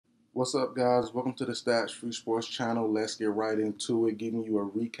What's up, guys? Welcome to the Stats Free Sports channel. Let's get right into it, giving you a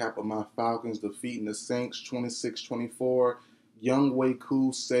recap of my Falcons defeating the Saints 26-24. Younghoe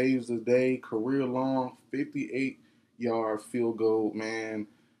Koo saves the day, career-long 58-yard field goal, man.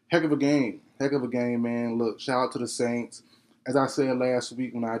 Heck of a game. Heck of a game, man. Look, shout out to the Saints. As I said last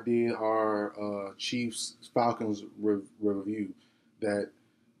week when I did our Chiefs-Falcons review, that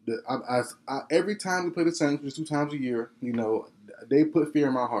every time we play the Saints, which is 2 times a year, they put fear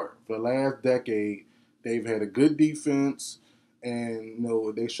in my heart. For the last decade, they've had a good defense, and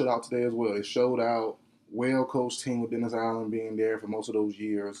they showed out today as well. They showed out. Well-coached team with Dennis Allen being there for most of those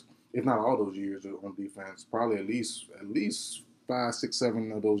years, if not all those years on defense. Probably at least 5, 6,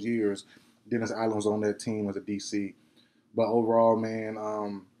 7 of those years, Dennis Allen was on that team as a DC. But overall,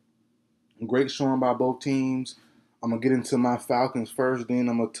 man, great showing by both teams. I'm gonna get into my Falcons first, then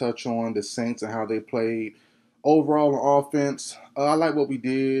I'm gonna touch on the Saints and how they played. Overall on offense, I like what we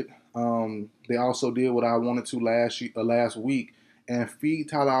did. They also did what I wanted to last week and feed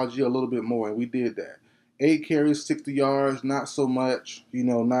Tyler Algier a little bit more, and we did that. 8 carries, 60 yards, not so much.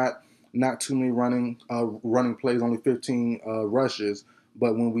 Not too many running plays, only 15 rushes.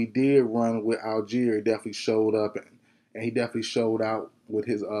 But when we did run with Algier, he definitely showed up, and he definitely showed out with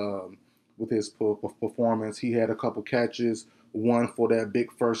his performance. He had a couple catches, one for that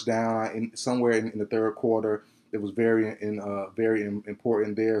big first down somewhere in the third quarter. It was very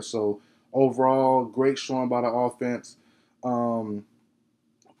important there. So overall, great showing by the offense.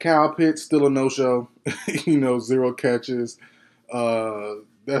 Kyle Pitts still a no-show. 0 catches.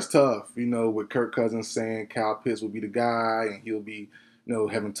 That's tough. With Kirk Cousins saying Kyle Pitts will be the guy and he'll be,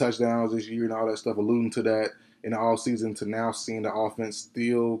 having touchdowns this year and all that stuff, alluding to that in the offseason, to now seeing the offense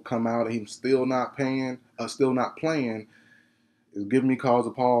still come out and him still not playing, is giving me cause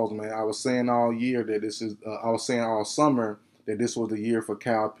to pause, man. I was saying all year that I was saying all summer that this was the year for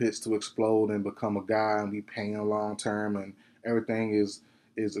Kyle Pitts to explode and become a guy and be paying long term, and everything is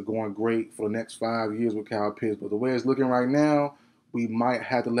going great for the next 5 years with Kyle Pitts. But the way it's looking right now, we might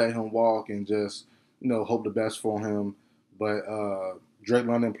have to let him walk and just hope the best for him. But Drake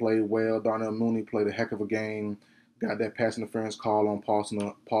London played well. Darnell Mooney played a heck of a game. Got that pass interference call on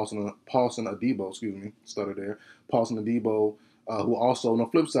Paulson Adebo, excuse me, stutter there. Paulson Adebo, who also on the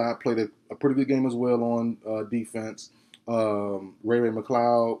flip side played a pretty good game as well on defense. Ray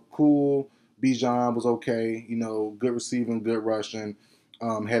McLeod, cool. Bijan was okay. Good receiving, good rushing.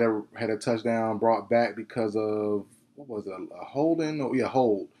 Had a touchdown brought back because of, what was it, a holding? Oh yeah,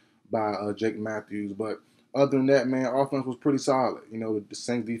 hold by Jake Matthews. But other than that, man, offense was pretty solid. The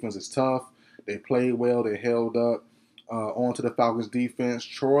Saints defense is tough. They played well. They held up. On to the Falcons defense.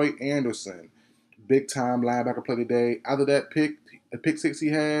 Troy Anderson, big time linebacker, play today. After that pick six he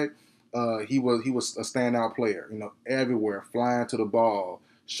had, he was a standout player. Everywhere, flying to the ball,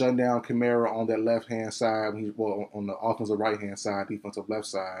 shutting down Kamara on that left hand side. On the offensive right hand side, defensive left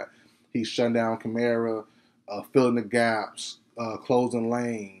side, he's shutting down Kamara, filling the gaps, closing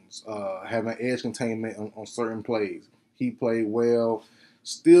lanes, having edge containment on certain plays. He played well.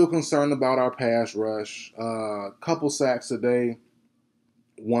 Still concerned about our pass rush. Couple sacks today,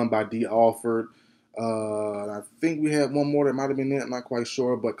 one by D. Alford. I think we had one more that might have been it. I'm not quite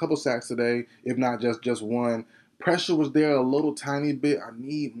sure, but a couple sacks today, if not just one. Pressure was there a little tiny bit. I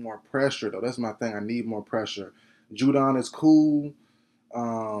need more pressure, though. That's my thing. I need more pressure. Judon is cool.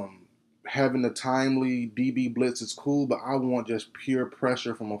 Having the timely DB blitz is cool, but I want just pure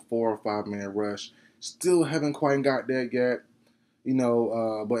pressure from a 4 or 5 man rush. Still haven't quite got that yet.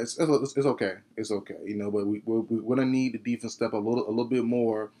 But it's okay. It's okay. But we're gonna need the defense step up a little bit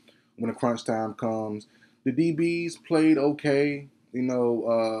more when the crunch time comes. The DBs played okay.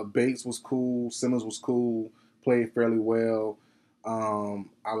 Bates was cool. Simmons was cool. Played fairly well.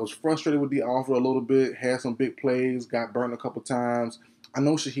 I was frustrated with the offer a little bit. Had some big plays. Got burnt a couple times. I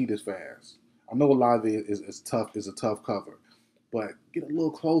know Shaheed is fast. I know a lot of it is tough. Is a tough cover, but get a little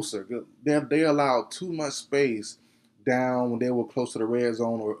closer. They allowed too much space down when they were close to the red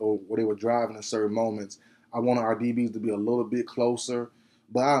zone or where they were driving in certain moments. I wanted our DBs to be a little bit closer,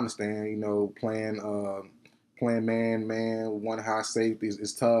 but I understand, playing man, one high safety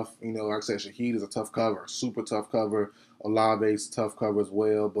is tough. Like I said, Shaheed is a tough cover, super tough cover. Olave's tough cover as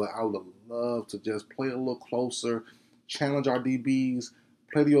well, but I would love to just play a little closer, challenge our DBs,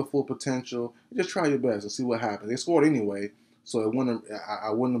 play to your full potential, and just try your best and see what happens. They scored anyway, so I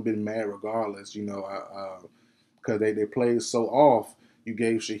wouldn't have been mad regardless. Because they played so off. You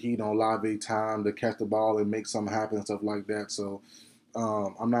gave Shaheed on Olave time to catch the ball and make something happen and stuff like that. So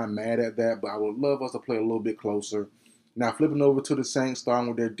I'm not mad at that, but I would love us to play a little bit closer. Now flipping over to the Saints, starting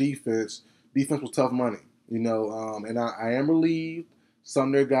with their defense. Defense was tough money, and I am relieved Some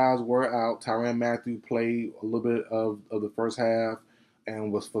of their guys were out. Tyrann Mathieu played a little bit of the first half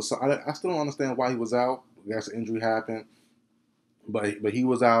and was for some. I still don't understand why he was out. I guess injury happened, but he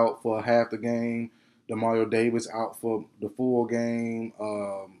was out for half the game. Demario Davis out for the full game.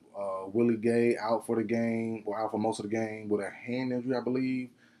 Willie Gay out for the game, or out for most of the game with a hand injury, I believe.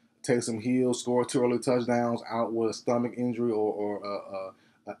 Taysom Hill scored 2 early touchdowns, out with a stomach injury or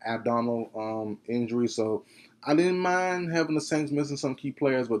an abdominal injury. So I didn't mind having the Saints missing some key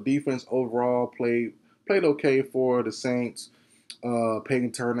players, but defense overall played okay for the Saints.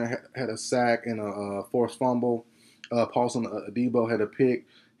 Peyton Turner had a sack and a forced fumble. Paulson Adebo had a pick.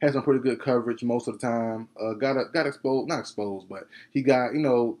 Had some pretty good coverage most of the time. Got exposed, not exposed, but he got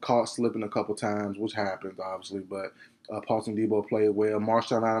caught slipping a couple times, which happens obviously. But Paulson Adebo played well.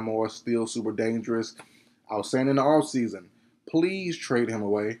 Marshawn Lattimore still super dangerous. I was saying in the offseason, please trade him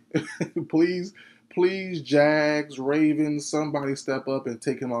away. please, please, Jags, Ravens, somebody step up and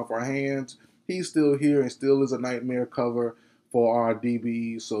take him off our hands. He's still here and still is a nightmare cover for our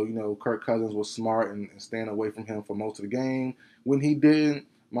DBs. So, Kirk Cousins was smart and staying away from him for most of the game. When he didn't,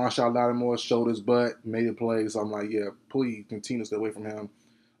 Marshawn Lattimore showed his butt, made a play. So I'm like, yeah, please continue to stay away from him.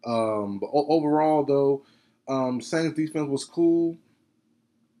 But overall, though, Saints defense was cool.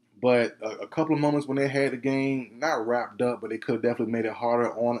 But a couple of moments when they had the game not wrapped up, but they could have definitely made it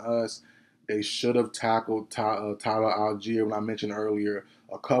harder on us. They should have tackled Tyler Algier, when I mentioned earlier.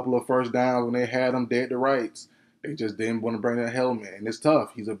 A couple of first downs when they had him dead to rights. They just didn't want to bring that helmet. And it's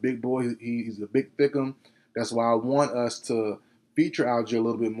tough. He's a big boy. He's a big thickum. That's why I want us to feature Algier a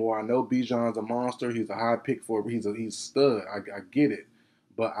little bit more. I know Bijan's a monster. He's a high pick for it. He's a stud. I get it.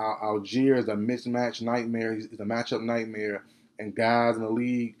 But Algier is a mismatch nightmare. He's a matchup nightmare. And guys in the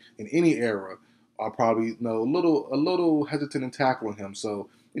league in any era are probably a little hesitant in tackling him. So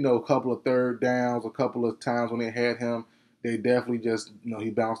a couple of third downs, a couple of times when they had him, they definitely just he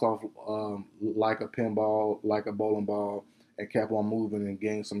bounced off like a pinball, like a bowling ball, and kept on moving and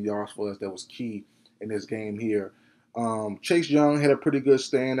gained some yards for us. That was key in this game here. Chase Young had a pretty good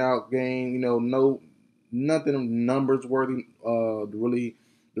standout game. Nothing numbers worthy to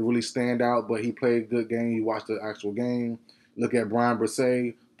really stand out, but he played a good game. You watched the actual game. Look at Brian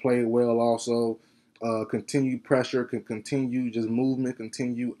Brisset, played well also. Continued pressure, can continue just movement,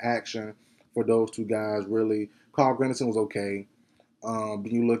 continue action for those two guys, really. Carl Granderson was okay.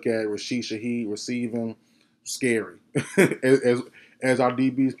 But you look at Rashid Shaheed receiving, scary. as our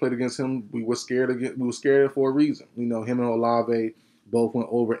DBs played against him, we were scared for a reason. Him and Olave both went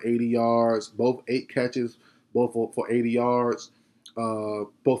over 80 yards, both 8 catches, both for 80 yards, both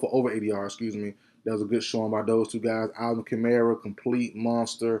for over 80 yards, excuse me. That was a good showing by those two guys. Alvin Kamara, complete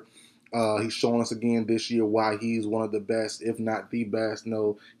monster. He's showing us again this year why he's one of the best, if not the best.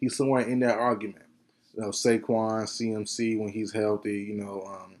 No, he's somewhere in that argument. Saquon, CMC when he's healthy.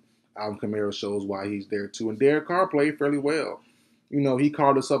 Alvin Kamara shows why he's there too. And Derek Carr played fairly well. He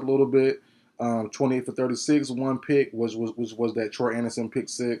called us up a little bit. 28 for 36, one pick, which was that Troy Anderson pick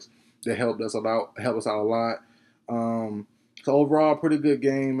 6 that helped us out a lot. So overall, pretty good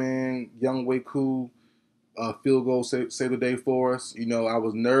game, man. Younghoe Koo, field goal saved the day for us. I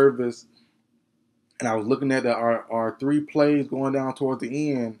was nervous, and I was looking at our 3 plays going down toward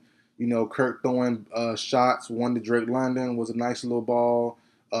the end. Kirk throwing shots. One to Drake London was a nice little ball.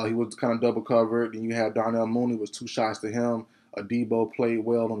 He was kind of double covered. Then you had Darnell Mooney was 2 shots to him. Adebo played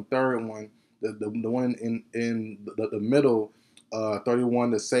well on the third one. The one in the middle, 31,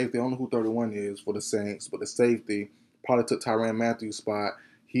 the safety. I don't know who 31 is for the Saints, but the safety probably took Tyrann Mathieu's spot.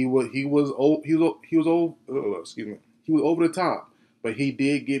 He was over the top, but he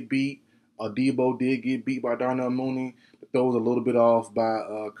did get beat. Adebo did get beat by Darnell Mooney. The throw was a little bit off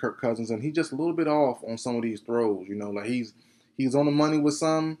by Kirk Cousins, and he's just a little bit off on some of these throws. Like he's on the money with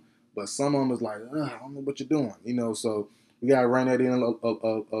some, but some of them is like, I don't know what you're doing. So we gotta run that in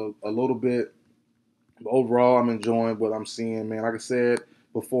a little bit. But overall, I'm enjoying what I'm seeing, man. Like I said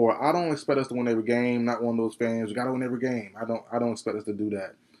before, I don't expect us to win every game. Not one of those fans. We gotta win every game. I don't expect us to do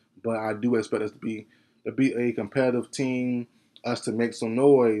that, but I do expect us to be a competitive team, us to make some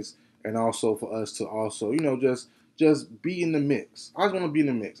noise, and also for us to also just be in the mix. I just want to be in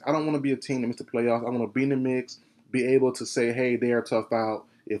the mix. I don't want to be a team that misses the playoffs. I want to be in the mix, be able to say, hey, they are tough out.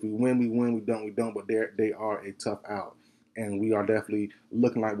 If we win, we win. We don't, we don't. But they are a tough out, and we are definitely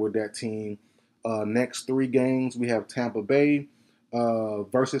looking like we're that team. Next 3 games, we have Tampa Bay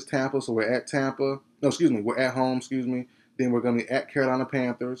versus Tampa. So we're at Tampa. No, excuse me. We're at home, excuse me. Then we're going to be at Carolina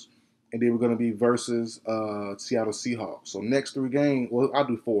Panthers. And then we're going to be versus Seattle Seahawks. So next 3 games, well, I'll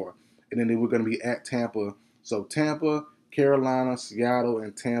do 4. And then we're going to be at Tampa. So Tampa, Carolina, Seattle,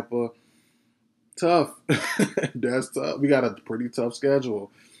 and Tampa. tough. That's tough. We got a pretty tough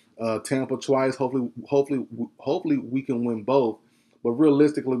schedule. Tampa twice. Hopefully, we can win both. But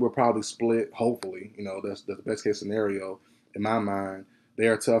realistically, we're probably split. Hopefully, that's the best case scenario in my mind.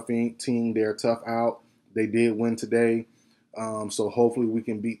 They're a tough team. They're tough out. They did win today, so hopefully we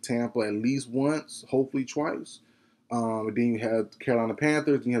can beat Tampa at least once. Hopefully twice. And then you have Carolina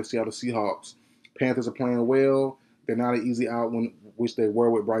Panthers. And you have Seattle Seahawks. Panthers are playing well. They're not an easy out, which they were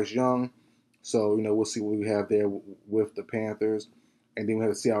with Bryce Young. So, we'll see what we have there with the Panthers. And then we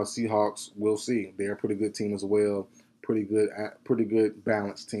have the Seattle Seahawks. We'll see. They're a pretty good team as well. Pretty good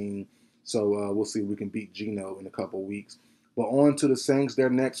balanced team. So we'll see if we can beat Geno in a couple weeks. But on to the Saints. Their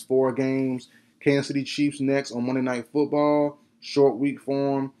next 4 games. Kansas City Chiefs next on Monday Night Football. Short week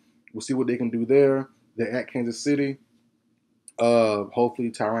for them. We'll see what they can do there. They're at Kansas City.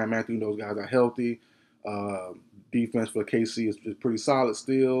 Hopefully Tyrann Mathieu and those guys are healthy. Defense for KC is pretty solid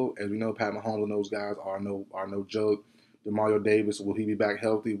still. As we know, Pat Mahomes and those guys are no joke. DeMario Davis, will he be back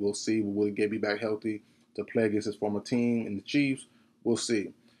healthy? We'll see. Will he be back healthy to play against his former team and the Chiefs? We'll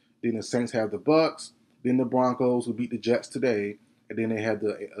see. Then the Saints have the Bucks. Then the Broncos, who beat the Jets today. And then they had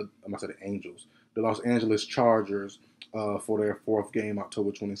the Angels. The Los Angeles Chargers for their 4th game,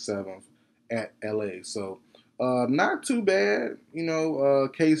 October 27th at LA. So not too bad.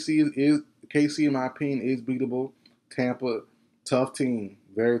 KC, in my opinion, is beatable. Tampa, tough team.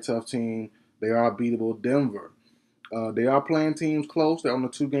 Very tough team. They are beatable. Denver. They are playing teams close. They're on a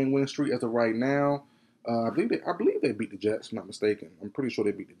 2-game winning streak as of right now. I believe they beat the Jets, if I'm not mistaken. I'm pretty sure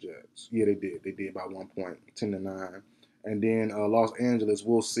they beat the Jets. Yeah, they did. They did by 1 point, 10-9. And then Los Angeles,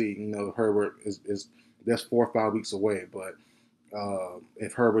 we'll see. Herbert is that's 4 or 5 weeks away. But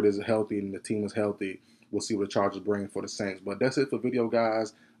if Herbert is healthy and the team is healthy, we'll see what the Chargers bring for the Saints. But that's it for the video,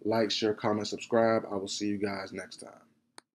 guys. Like, share, comment, subscribe. I will see you guys next time.